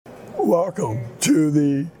Welcome to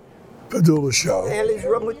the PADULA show. What the hell is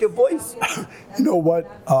wrong with your voice? You know what?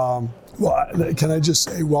 Can I just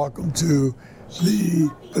say welcome to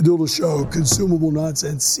the PADULA show, Consumable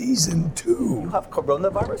Nonsense, Season 2. You have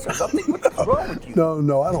coronavirus or something? What's wrong with you?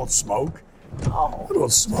 No, I don't smoke. Oh. I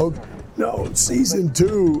don't smoke. No, Season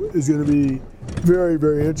 2 is going to be very,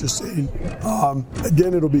 very interesting.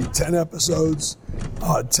 Again, it'll be 10 episodes,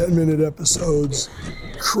 10-minute episodes,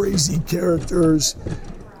 crazy characters.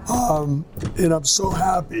 And I'm so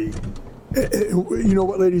happy. You know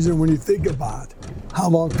what, ladies and when you think about how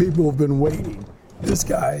long people have been waiting, this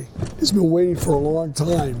guy has been waiting for a long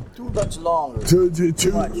time. Too much longer.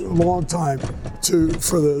 A long time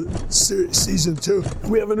for the season 2.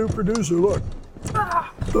 We have a new producer. Look,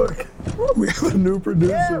 we have a new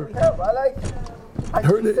producer. Yeah, we have. I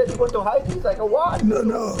said you went to Haiti. It's like a what?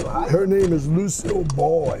 No. Her name is Lucille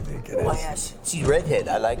Ball, I think it is. Oh, yes. She's redhead.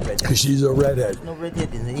 I like redhead. She's a redhead. There's no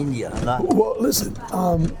redhead in India. Not. Well, listen.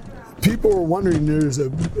 People are wondering. There's the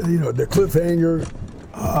cliffhanger.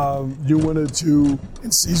 You wanted to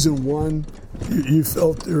in season 1. You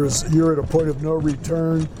felt you're at a point of no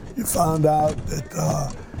return. You found out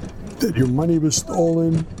that your money was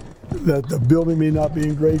stolen. That the building may not be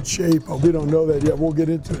in great shape. We don't know that yet. We'll get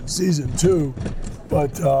into it in season 2.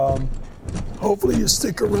 But hopefully you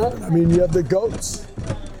stick around. I mean, you have the goats.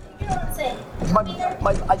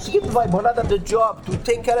 I give my brother the job to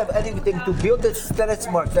take care of everything, to build the stretch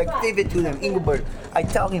marks. I give it to him, Ingolbert. I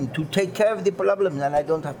tell him to take care of the problems, and I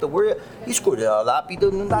don't have to worry. He screwed it all up. He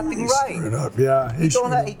did nothing right. Screwed up, yeah. He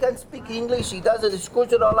can't speak English. He does it. He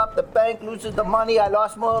screws it all up. The bank loses the money. I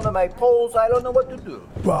lost more of my polls. I don't know what to do.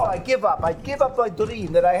 Wow. So I give up. I give up my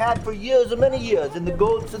dream that I had for years and many years in the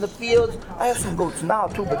goats in the fields. I have some goats now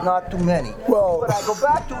too, but not too many. Well, but I go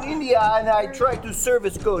back to India and I try to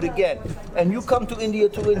service goat again. And you come to India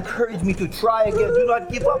to encourage me to try again. Do not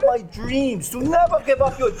give up my dreams. Do never give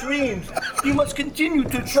up your dreams. You must continue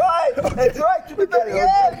to try and try to the very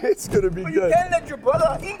end. It's going to be but good. You can't let your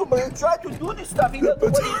brother Ingolbert try to do this stuff. He doesn't know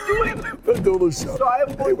what he's doing. PADULA show. So I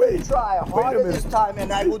am going to try harder this time,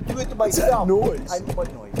 and I will do it myself. What's that noise?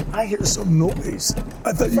 What noise? I hear some noise.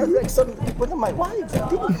 I thought Sounds like one of my wives. I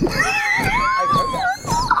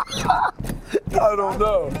don't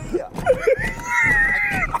know. Yeah.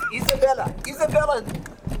 Isabella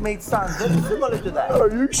made sounds very similar to that. Are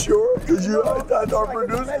you sure? Because our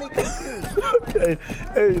producer. Okay.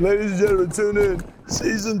 Hey, ladies and gentlemen, tune in.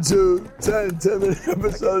 Season 2, 10-minute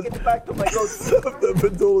episodes Get back to my goats. of the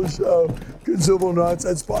PADULA Show, Consumable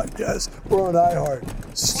Nonsense Podcast. We're on iHeart.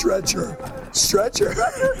 Stretcher.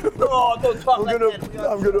 No, don't talk like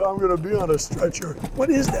that. I'm gonna be on a stretcher. What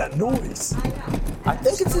is that noise? I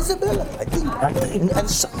think it's Isabella. I think. And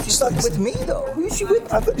she's not with me though. Who is she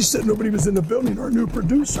with? I thought you said nobody was in the building. Our new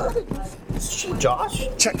producer. Is she Josh?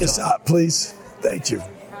 Check us out, please. Thank you.